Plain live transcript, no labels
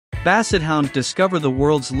Basset Hound. Discover the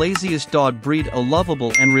world's laziest dog breed, a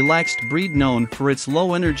lovable and relaxed breed known for its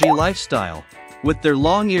low-energy lifestyle. With their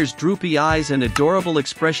long ears, droopy eyes and adorable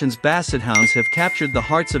expressions, Basset Hounds have captured the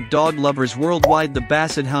hearts of dog lovers worldwide. The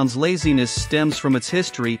Basset Hound's laziness stems from its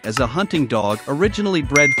history as a hunting dog, originally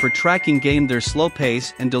bred for tracking game. Their slow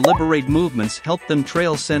pace and deliberate movements help them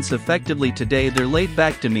trail scents effectively. Today, their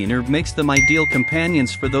laid-back demeanor makes them ideal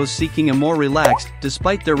companions for those seeking a more relaxed,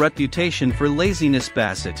 despite their reputation for laziness.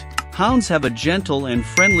 Basset Hounds have a gentle and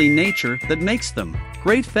friendly nature that makes them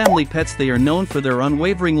great family pets. They are known for their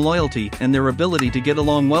unwavering loyalty and their ability to get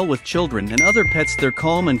along well with children and other pets. Their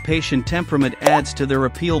calm and patient temperament adds to their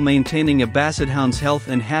appeal. Maintaining a Basset Hound's health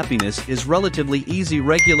and happiness is relatively easy.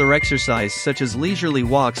 Regular exercise such as leisurely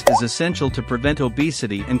walks is essential to prevent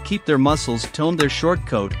obesity and keep their muscles toned. Their short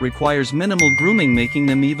coat requires minimal grooming, making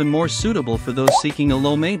them even more suitable for those seeking a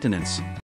low-maintenance